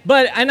saying?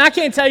 And I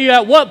can't tell you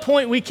at what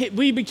point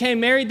we became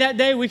married that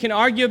day. We can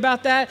argue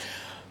about that.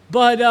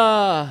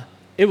 But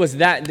it was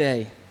that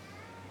day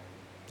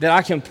that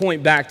I can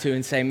point back to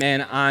and say,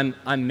 man,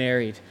 I'm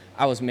married.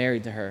 I was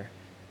married to her.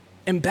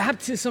 And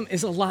baptism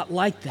is a lot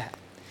like that.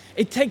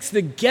 It takes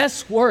the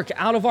guesswork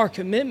out of our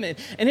commitment,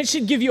 and it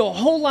should give you a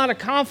whole lot of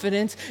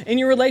confidence in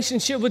your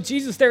relationship with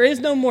Jesus. There is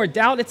no more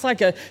doubt. It's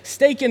like a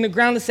stake in the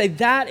ground to say,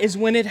 that is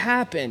when it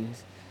happened.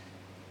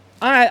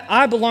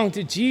 I belong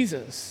to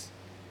Jesus.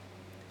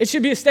 It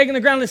should be a stake in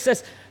the ground that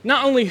says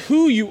not only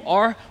who you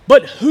are,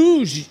 but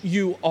whose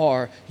you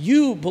are.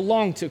 You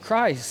belong to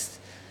Christ.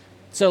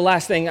 So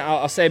last thing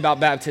I'll say about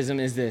baptism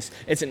is this.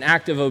 It's an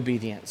act of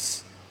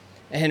obedience.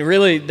 And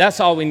really, that's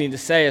all we need to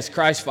say as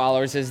Christ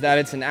followers is that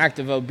it's an act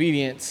of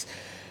obedience.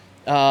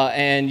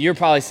 And you're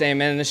probably saying,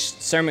 man, this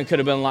sermon could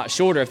have been a lot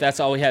shorter if that's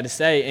all we had to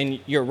say. And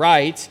you're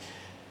right.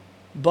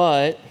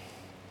 But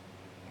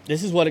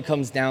this is what it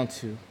comes down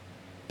to.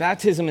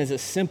 Baptism is a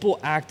simple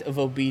act of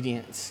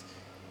obedience.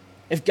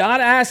 If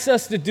God asks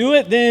us to do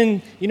it,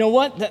 then you know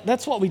what?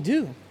 That's what we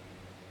do.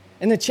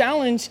 And the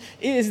challenge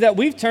is that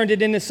we've turned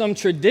it into some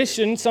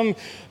tradition, some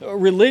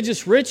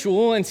religious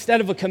ritual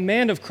instead of a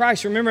command of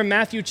Christ. Remember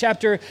Matthew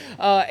chapter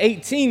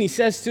 18, he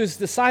says to his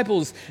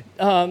disciples,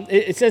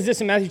 it says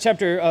this in Matthew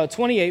chapter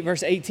 28,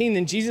 verse 18,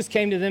 then Jesus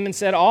came to them and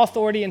said, all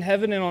authority in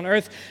heaven and on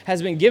earth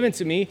has been given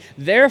to me.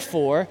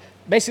 Therefore,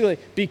 basically,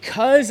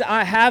 because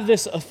I have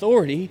this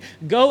authority,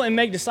 go and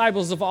make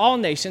disciples of all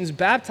nations,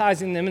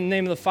 baptizing them in the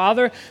name of the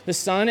Father, the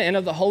Son, and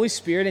of the Holy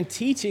Spirit, and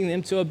teaching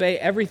them to obey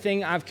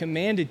everything I've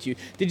commanded you.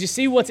 Did you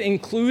see what's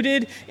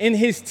included in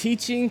his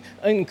teaching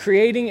and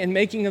creating and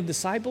making of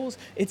disciples?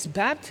 It's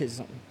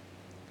baptism.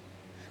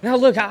 Now,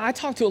 look, I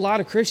talk to a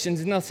lot of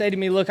Christians, and they'll say to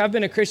me, look, I've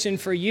been a Christian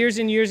for years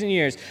and years and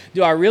years.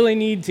 Do I really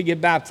need to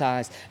get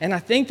baptized? And I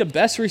think the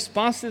best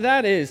response to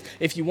that is,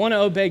 if you want to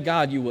obey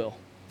God, you will.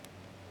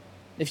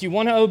 If you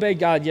want to obey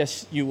God,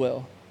 yes, you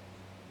will.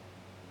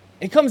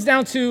 It comes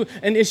down to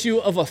an issue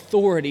of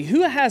authority.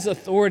 Who has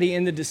authority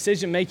in the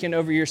decision-making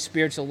over your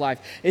spiritual life?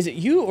 Is it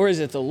you or is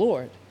it the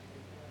Lord?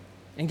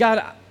 And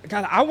God,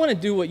 I want to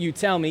do what you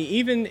tell me,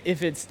 even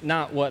if it's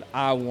not what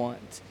I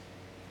want.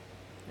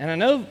 And I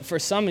know for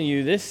some of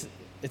you, it's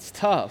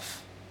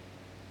tough.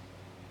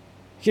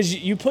 Because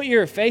you put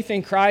your faith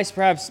in Christ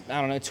perhaps,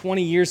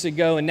 20 years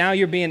ago, and now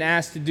you're being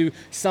asked to do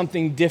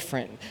something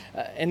different.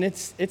 And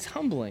it's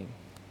humbling.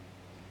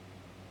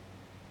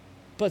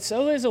 But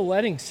so is a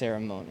wedding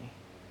ceremony.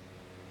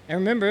 And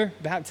remember,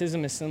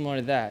 baptism is similar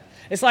to that.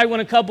 It's like when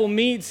a couple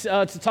meets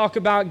to talk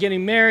about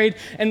getting married,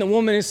 and the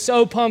woman is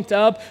so pumped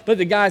up, but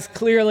the guy's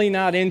clearly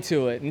not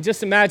into it. And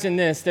just imagine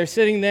this. They're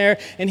sitting there,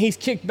 and he's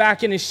kicked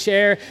back in his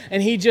chair,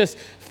 and he just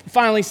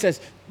finally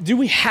says, do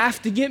we have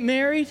to get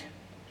married?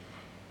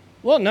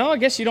 Well, no, I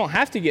guess you don't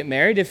have to get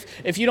married.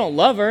 If you don't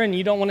love her and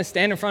you don't want to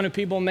stand in front of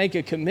people and make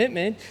a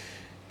commitment,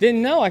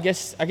 then no, I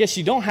guess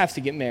you don't have to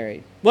get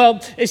married.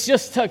 Well, it's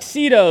just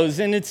tuxedos,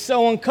 and it's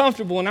so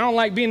uncomfortable, and I don't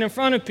like being in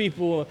front of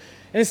people.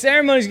 And the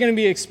ceremony is going to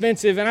be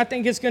expensive, and I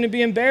think it's going to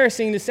be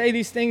embarrassing to say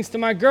these things to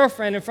my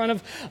girlfriend in front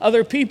of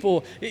other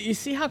people. You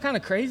see how kind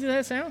of crazy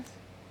that sounds?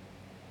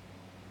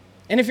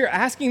 And if you're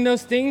asking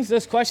those things,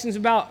 those questions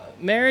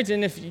about marriage,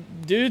 and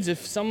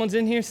if someone's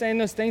in here saying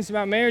those things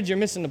about marriage, you're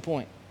missing the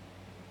point.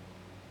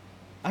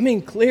 I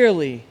mean,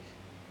 clearly,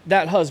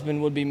 that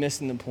husband would be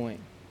missing the point.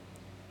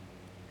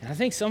 And I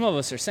think some of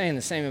us are saying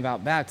the same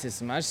about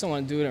baptism. I just don't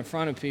want to do it in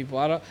front of people.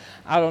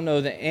 I don't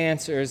know the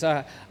answers.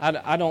 I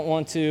don't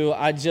want to.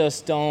 I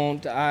just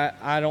don't.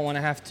 I don't want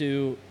to have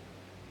to.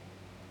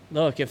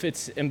 Look, if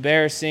it's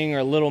embarrassing or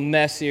a little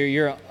messy or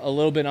you're a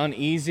little bit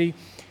uneasy,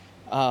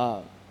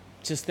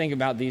 just think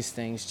about these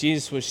things.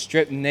 Jesus was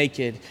stripped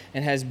naked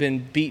and has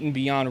been beaten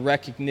beyond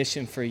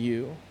recognition for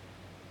you.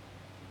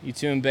 You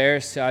too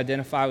embarrassed to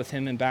identify with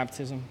him in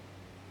baptism?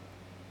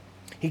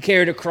 He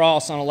carried a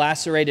cross on a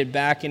lacerated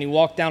back, and he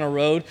walked down a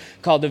road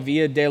called the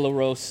Via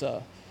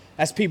Dolorosa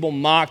as people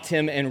mocked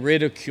him and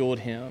ridiculed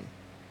him.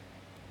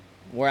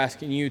 We're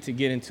asking you to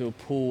get into a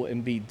pool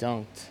and be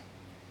dunked.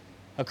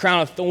 A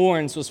crown of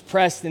thorns was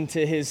pressed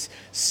into his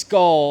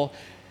skull.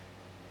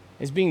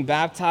 Is being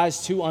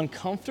baptized too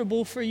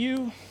uncomfortable for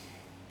you?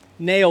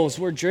 Nails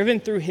were driven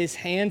through his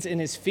hands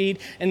and his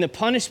feet, and the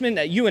punishment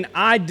that you and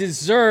I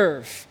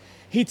deserve,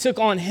 he took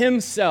on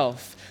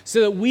himself,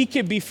 so that we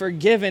could be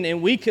forgiven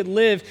and we could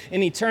live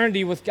in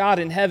eternity with God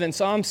in heaven.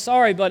 So I'm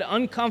sorry, but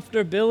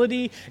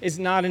uncomfortability is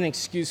not an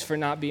excuse for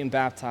not being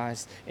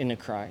baptized into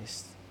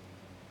Christ.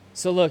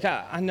 So look,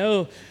 I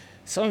know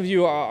some of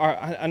you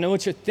I know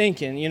what you're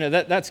thinking. You know,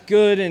 that's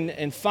good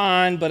and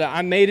fine, but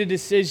I made a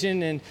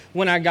decision, and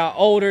when I got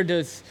older,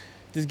 does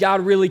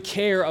God really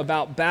care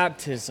about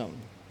baptism?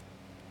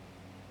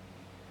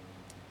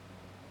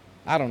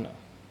 I don't know.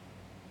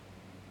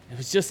 It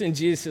was just in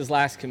Jesus'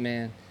 last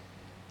command.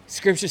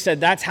 Scripture said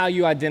that's how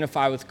you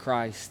identify with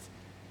Christ.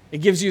 It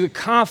gives you the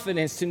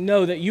confidence to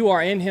know that you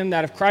are in him,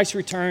 that if Christ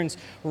returns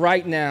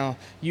right now,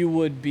 you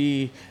would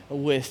be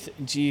with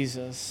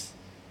Jesus.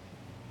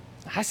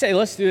 I say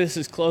let's do this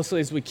as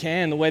closely as we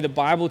can, the way the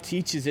Bible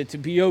teaches it, to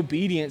be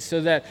obedient so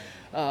that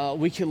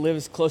we can live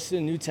as close to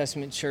the New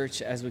Testament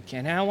church as we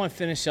can. And I want to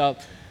finish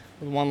up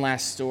with one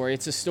last story.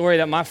 It's a story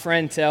that my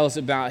friend tells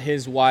about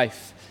his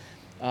wife.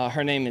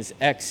 Her name is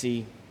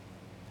Exie.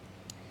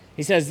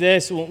 He says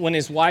this: when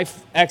his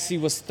wife Exie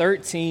was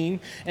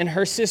 13 and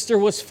her sister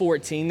was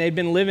 14, they'd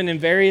been living in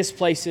various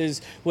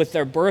places with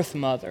their birth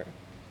mother.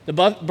 The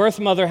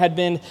birth mother had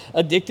been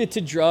addicted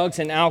to drugs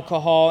and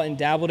alcohol and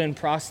dabbled in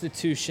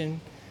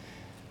prostitution,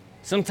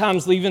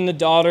 sometimes leaving the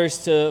daughters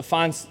to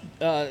find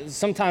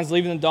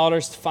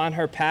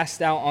her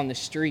passed out on the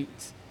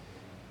streets.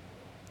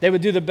 They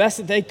would do the best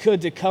that they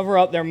could to cover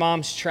up their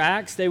mom's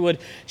tracks. They would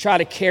try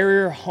to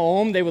carry her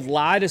home. They would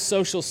lie to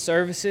social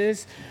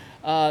services.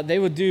 They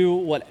would do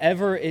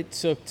whatever it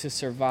took to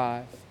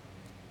survive.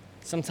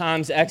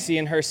 Sometimes Exie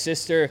and her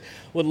sister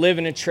would live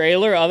in a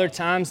trailer, other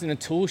times in a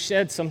tool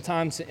shed,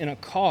 sometimes in a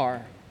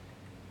car.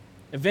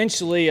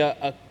 Eventually,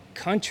 a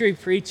country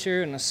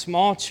preacher in a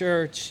small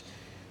church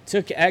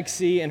took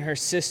Exie and her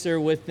sister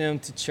with them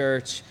to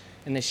church,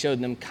 and they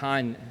showed them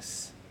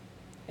kindness.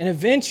 And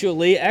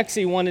eventually,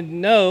 Exie wanted to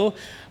know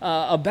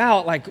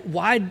about,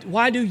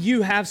 why do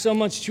you have so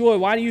much joy?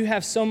 Why do you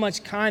have so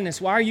much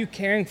kindness? Why are you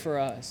caring for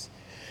us?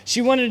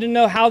 She wanted to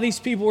know how these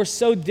people were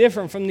so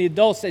different from the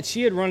adults that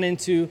she had run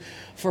into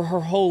for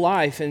her whole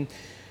life. And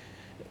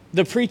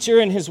the preacher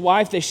and his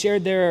wife, they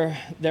shared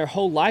their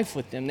whole life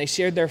with them. They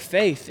shared their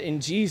faith in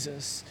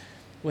Jesus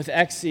with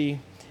Exie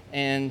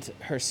and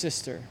her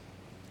sister.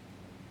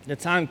 The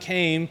time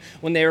came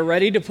when they were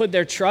ready to put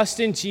their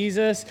trust in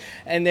Jesus,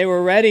 and they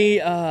were ready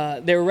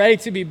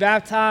to be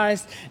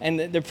baptized, and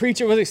the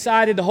preacher was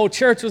excited, the whole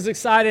church was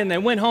excited, and they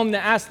went home to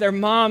ask their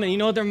mom, and you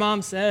know what their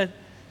mom said?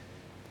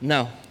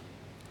 No,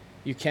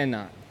 you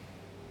cannot.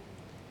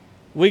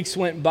 Weeks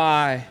went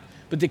by,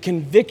 but the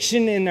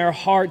conviction in their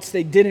hearts,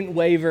 they didn't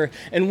waver.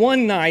 And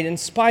one night, in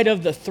spite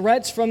of the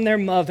threats from their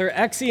mother,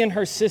 Exie and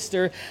her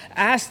sister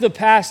asked the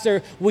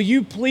pastor, "Will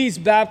you please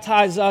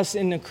baptize us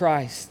into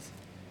Christ?"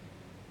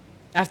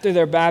 After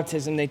their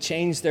baptism, they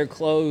changed their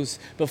clothes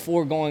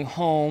before going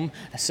home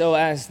so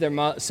their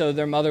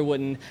mother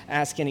wouldn't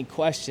ask any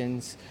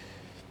questions,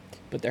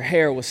 but their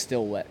hair was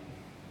still wet.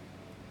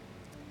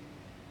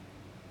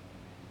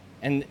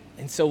 And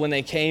so when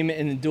they came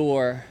in the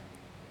door,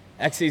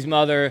 Exie's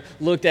mother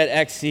looked at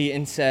Exie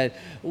and said,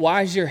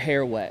 "Why is your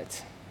hair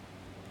wet?"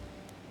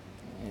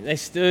 They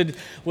stood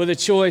with a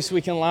choice. We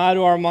can lie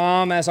to our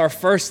mom as our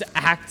first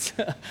act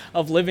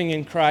of living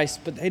in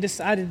Christ, but they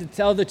decided to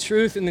tell the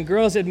truth, and the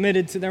girls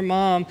admitted to their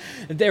mom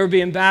that they were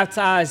being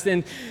baptized.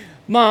 And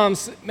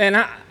moms,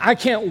 man, I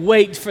can't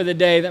wait for the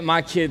day that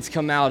my kids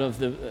come out of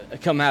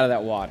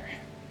that water.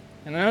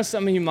 And I know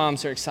some of you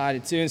moms are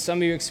excited too, and some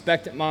of you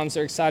expectant moms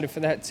are excited for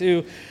that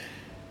too.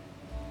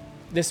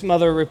 This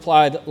mother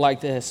replied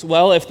like this: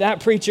 "Well, if that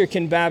preacher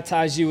can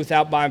baptize you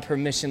without my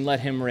permission,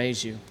 let him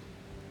raise you."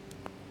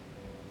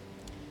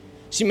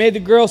 She made the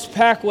girls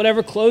pack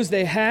whatever clothes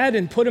they had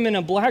and put them in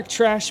a black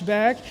trash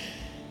bag.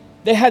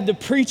 They had the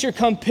preacher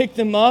come pick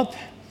them up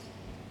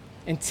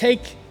and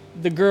take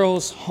the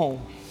girls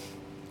home.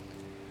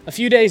 A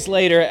few days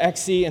later,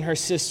 Exie and her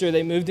sister,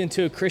 they moved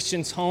into a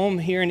Christian's home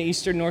here in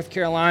eastern North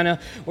Carolina,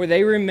 where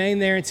they remained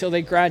there until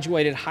they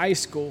graduated high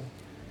school.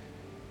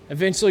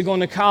 Eventually going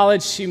to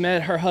college, she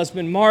met her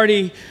husband,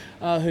 Marty,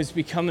 who's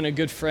becoming a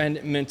good friend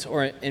and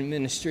mentor in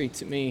ministry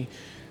to me.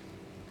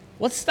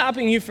 What's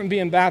stopping you from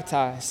being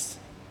baptized?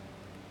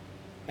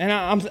 And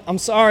I'm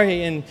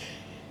sorry, and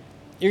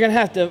you're going to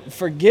have to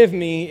forgive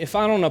me if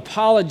I don't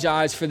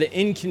apologize for the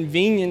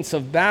inconvenience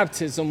of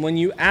baptism when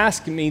you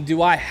ask me,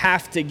 do I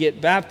have to get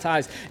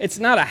baptized? It's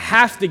not a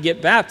have to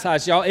get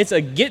baptized, y'all. It's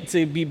a get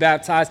to be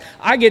baptized.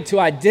 I get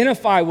to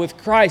identify with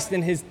Christ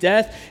in his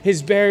death,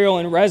 his burial,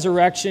 and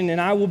resurrection,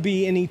 and I will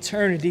be in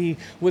eternity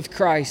with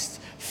Christ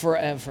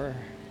forever.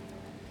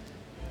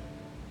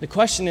 The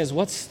question is,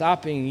 what's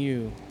stopping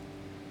you?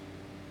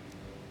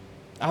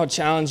 I would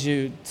challenge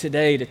you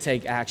today to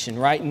take action,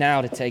 right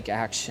now to take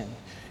action.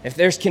 If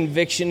there's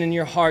conviction in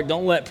your heart,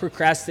 don't let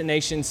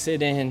procrastination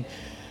sit in,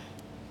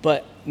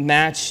 but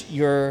match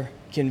your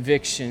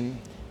conviction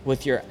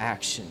with your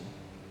action.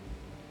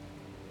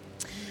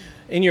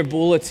 In your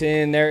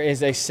bulletin, there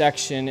is a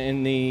section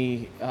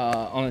in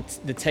on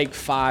the Take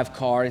 5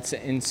 card. It's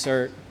an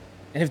insert.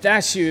 And if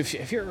that's you,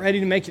 if you're ready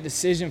to make a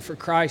decision for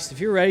Christ, if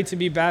you're ready to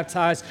be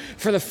baptized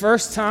for the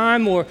first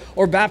time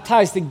or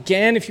baptized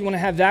again, if you want to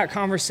have that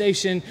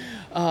conversation,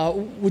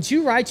 would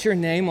you write your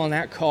name on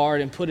that card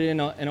and put it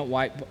in a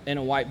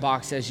white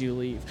box as you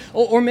leave?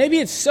 Or maybe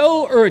it's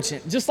so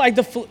urgent, just like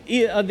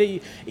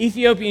the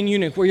Ethiopian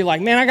eunuch, where you're like,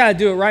 man, I got to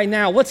do it right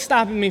now. What's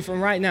stopping me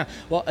from right now?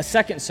 Well, a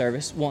second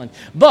service, one.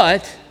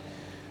 But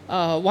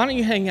why don't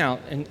you hang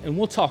out and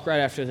we'll talk right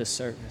after this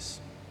service.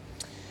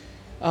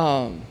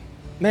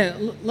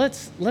 Man,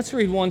 let's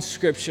read one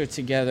scripture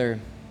together,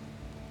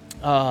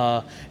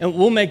 and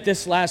we'll make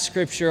this last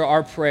scripture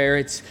our prayer.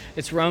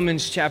 It's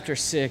Romans chapter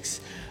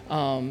 6,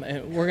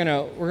 and we're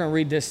gonna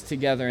read this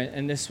together,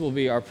 and this will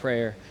be our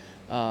prayer.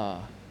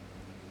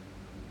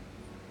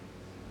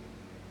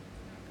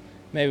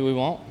 Maybe we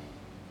won't.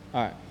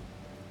 All right,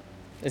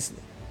 it's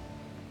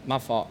my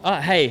fault.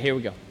 Hey, here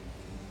we go.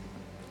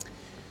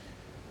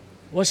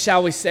 What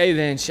shall we say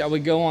then? Shall we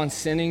go on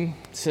sinning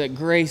so that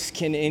grace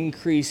can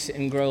increase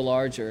and grow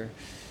larger?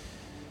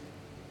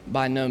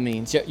 By no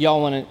means.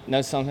 Y'all want to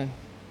know something?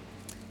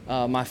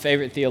 My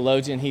favorite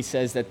theologian, he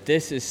says that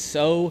this is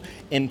so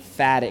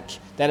emphatic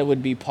that it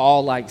would be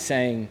Paul like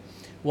saying,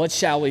 what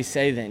shall we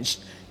say then?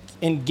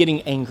 And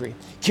getting angry.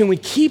 Can we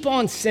keep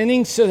on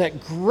sinning so that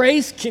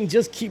grace can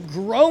just keep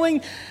growing?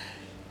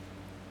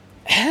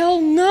 Hell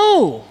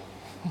no.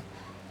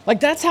 Like,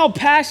 that's how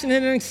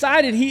passionate and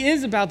excited he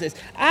is about this.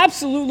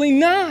 Absolutely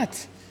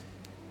not.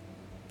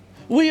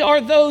 We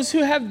are those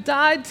who have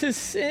died to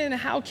sin.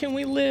 How can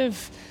we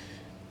live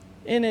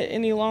in it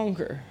any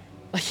longer?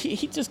 Like,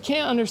 he just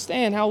can't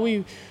understand how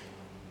we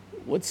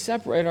would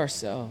separate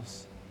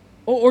ourselves.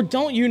 Or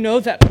don't you know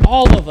that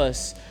all of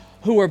us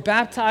who were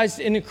baptized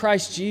into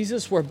Christ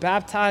Jesus were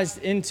baptized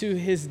into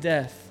his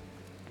death?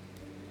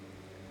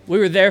 We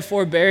were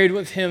therefore buried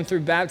with him through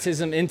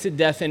baptism into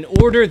death, in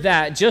order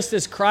that, just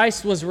as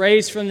Christ was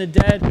raised from the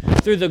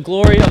dead through the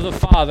glory of the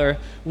Father,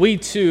 we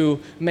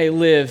too may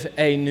live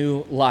a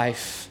new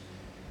life.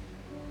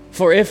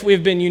 For if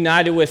we've been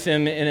united with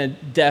him in a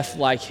death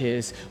like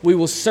his, we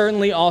will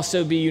certainly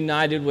also be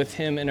united with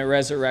him in a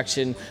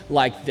resurrection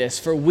like this.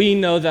 For we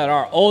know that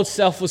our old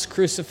self was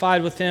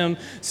crucified with him,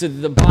 so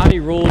that the body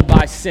ruled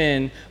by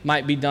sin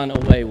might be done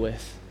away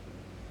with,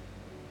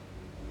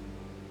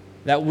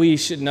 that we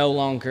should no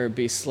longer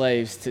be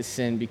slaves to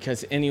sin,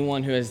 because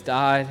anyone who has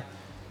died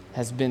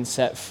has been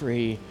set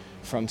free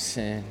from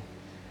sin.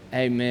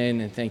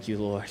 Amen, and thank you,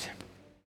 Lord.